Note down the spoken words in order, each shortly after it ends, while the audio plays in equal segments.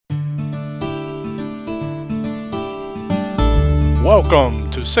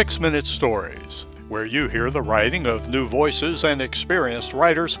Welcome to 6 Minute Stories, where you hear the writing of new voices and experienced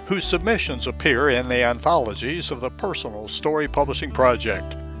writers whose submissions appear in the anthologies of the Personal Story Publishing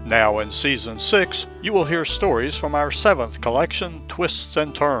Project. Now in Season 6, you will hear stories from our 7th collection, Twists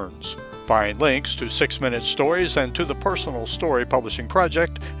and Turns. Find links to 6 Minute Stories and to the Personal Story Publishing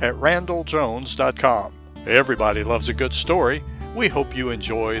Project at randalljones.com. Everybody loves a good story. We hope you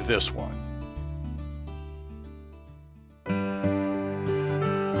enjoy this one.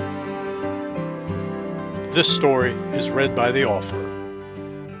 This story is read by the author.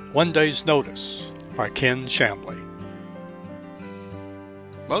 One Day's Notice by Ken Shambley.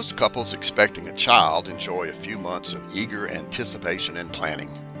 Most couples expecting a child enjoy a few months of eager anticipation and planning.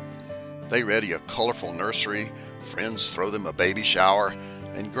 They ready a colorful nursery, friends throw them a baby shower,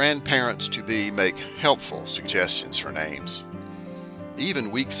 and grandparents-to-be make helpful suggestions for names. Even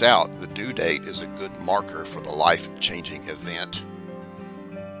weeks out, the due date is a good marker for the life-changing event.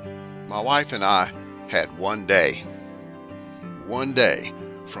 My wife and I had one day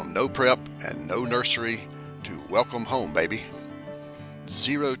from no prep and no nursery to welcome home baby.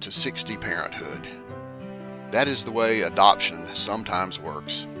 0 to 60 parenthood. That is the way adoption sometimes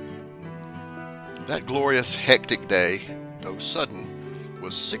works. That glorious hectic day, though sudden,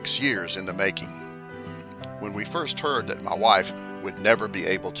 was 6 years in the making. When we first heard that my wife would never be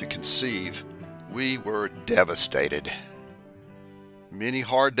able to conceive, we were devastated. Many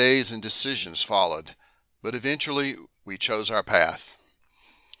hard days and decisions followed, but eventually we chose our path.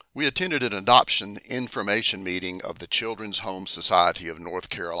 We attended an adoption information meeting of the Children's Home Society of North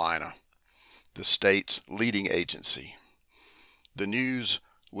Carolina, the state's leading agency. The news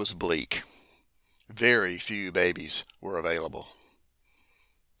was bleak. Very few babies were available.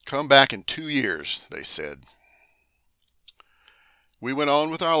 Come back in 2 years, they said. We went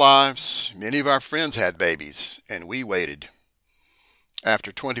on with our lives. Many of our friends had babies, and we waited.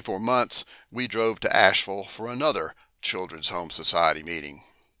 After 24 months, we drove to Asheville for another Children's Home Society meeting.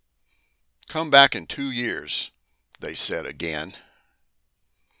 Come back in 2 years, they said again.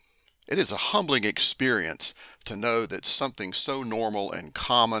 It is a humbling experience to know that something so normal and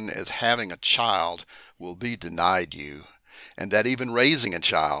common as having a child will be denied you, and that even raising a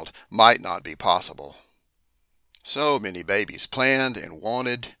child might not be possible. So many babies planned and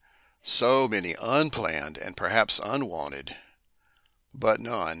wanted, so many unplanned and perhaps unwanted, but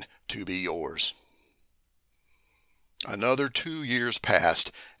none to be yours. Another 2 years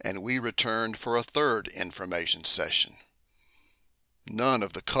passed, and we returned for a third information session. None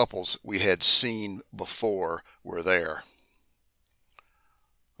of the couples we had seen before were there.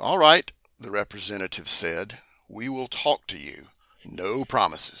 All right, the representative said, we will talk to you. No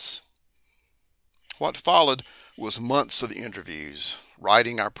promises. What followed was months of interviews,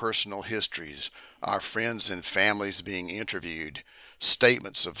 writing our personal histories, our friends and families being interviewed,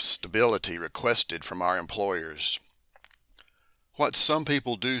 statements of stability requested from our employers. What some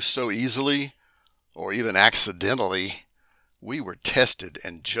people do so easily, or even accidentally, we were tested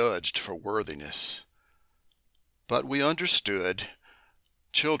and judged for worthiness. But we understood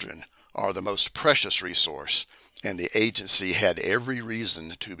children are the most precious resource, and the agency had every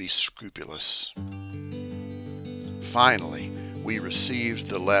reason to be scrupulous. Finally, we received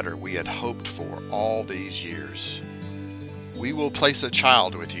the letter we had hoped for all these years. We will place a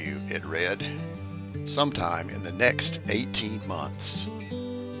child with you, it read, sometime in the next 18 months.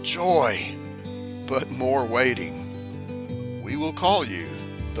 Joy, but more waiting. We will call you,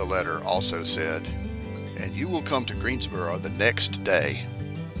 the letter also said, and you will come to Greensboro the next day.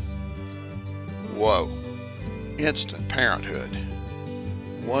 Whoa, instant parenthood.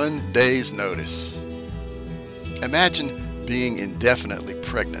 1 day's notice. Imagine being indefinitely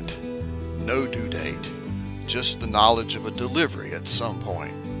pregnant, no due date, just the knowledge of a delivery at some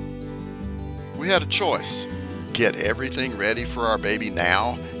point. We had a choice: get everything ready for our baby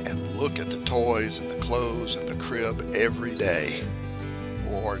now and look at the toys and the clothes and the crib every day,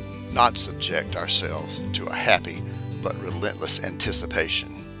 or not subject ourselves to a happy but relentless anticipation.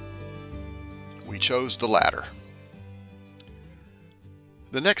 We chose the latter.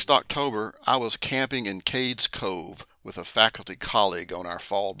 The next October, I was camping in Cades Cove with a faculty colleague on our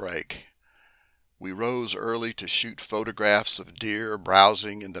fall break. We rose early to shoot photographs of deer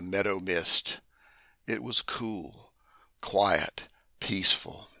browsing in the meadow mist. It was cool, quiet,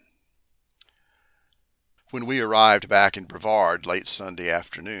 peaceful. When we arrived back in Brevard late Sunday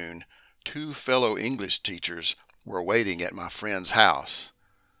afternoon, 2 fellow English teachers were waiting at my friend's house.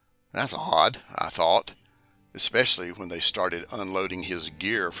 That's odd, I thought, especially when they started unloading his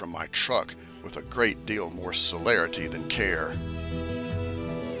gear from my truck with a great deal more celerity than care.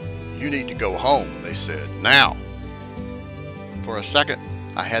 You need to go home, they said, now. For a second,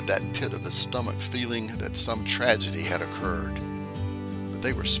 I had that pit of the stomach feeling that some tragedy had occurred. But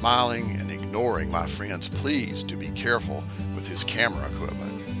they were smiling and ignoring my friend's pleas to be careful with his camera equipment.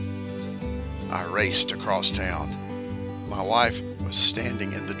 I raced across town. My wife was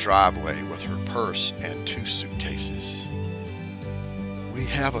standing in the driveway with her purse and 2 suitcases. "We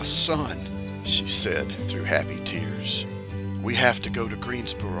have a son," she said through happy tears. "We have to go to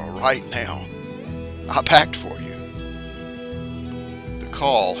Greensboro right now. I packed for you." The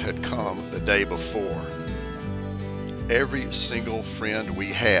call had come the day before. Every single friend we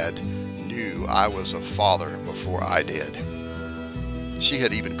had knew I was a father before I did. She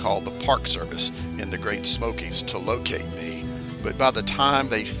had even called the Park Service in the Great Smokies to locate me, but by the time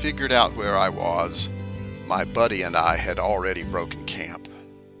they figured out where I was, my buddy and I had already broken camp.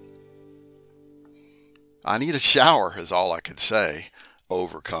 "I need a shower," is all I could say,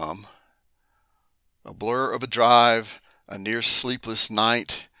 overcome. A blur of a drive, a near sleepless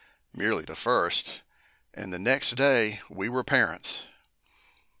night, merely the first, and the next day we were parents,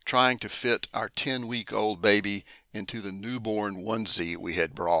 trying to fit our 10-week-old baby into the newborn onesie we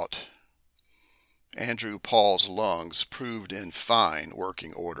had brought. Andrew Paul's lungs proved in fine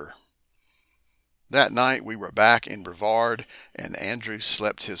working order. That night we were back in Brevard, and Andrew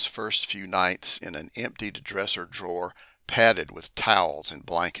slept his first few nights in an emptied dresser drawer padded with towels and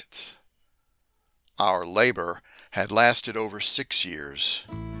blankets. Our labor had lasted over 6 years.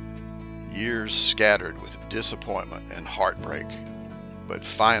 Years scattered with disappointment and heartbreak, but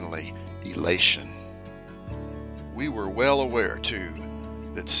finally elation. We were well aware, too,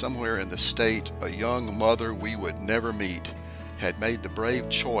 that somewhere in the state a young mother we would never meet had made the brave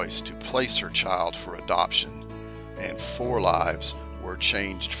choice to place her child for adoption, and 4 lives were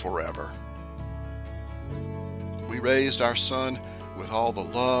changed forever. We raised our son with all the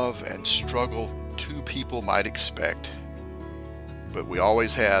love and struggle 2 people might expect, but we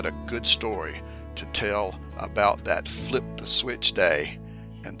always had a good story to tell about that flip-the-switch day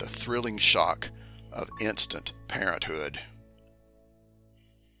and the thrilling shock of instant parenthood.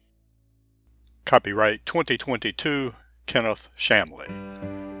 Copyright 2022, Kenneth Shamley.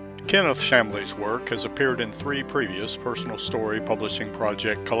 Kenneth Shamley's work has appeared in 3 previous Personal Story Publishing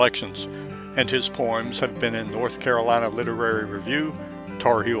Project collections, and his poems have been in North Carolina Literary Review,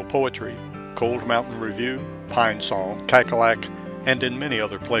 Tar Heel Poetry, Cold Mountain Review, Pine Song, Cackalack, and in many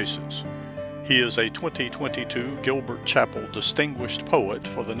other places. He is a 2022 Gilbert Chapel Distinguished Poet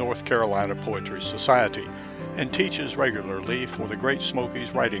for the North Carolina Poetry Society and teaches regularly for the Great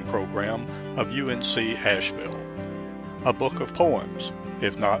Smokies Writing Program of UNC Asheville. A book of poems,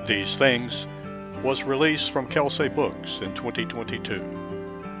 If Not These Things, was released from Kelsey Books in 2022.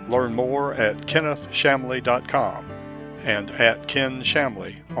 Learn more at kennethshamley.com and at Ken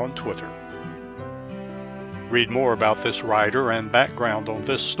Shamley on Twitter. Read more about this writer and background on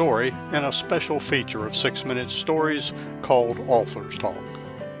this story in a special feature of 6 Minute Stories called Author's Talk.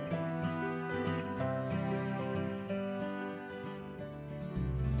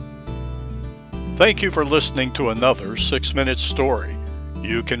 Thank you for listening to another 6 Minute Story.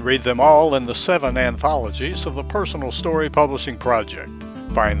 You can read them all in the 7 anthologies of the Personal Story Publishing Project.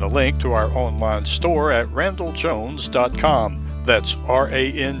 Find the link to our online store at randalljones.com. That's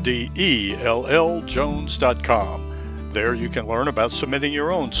RANDELL Jones.com. There you can learn about submitting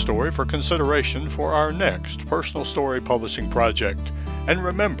your own story for consideration for our next Personal Story Publishing Project. And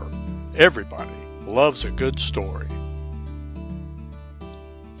remember, everybody loves a good story.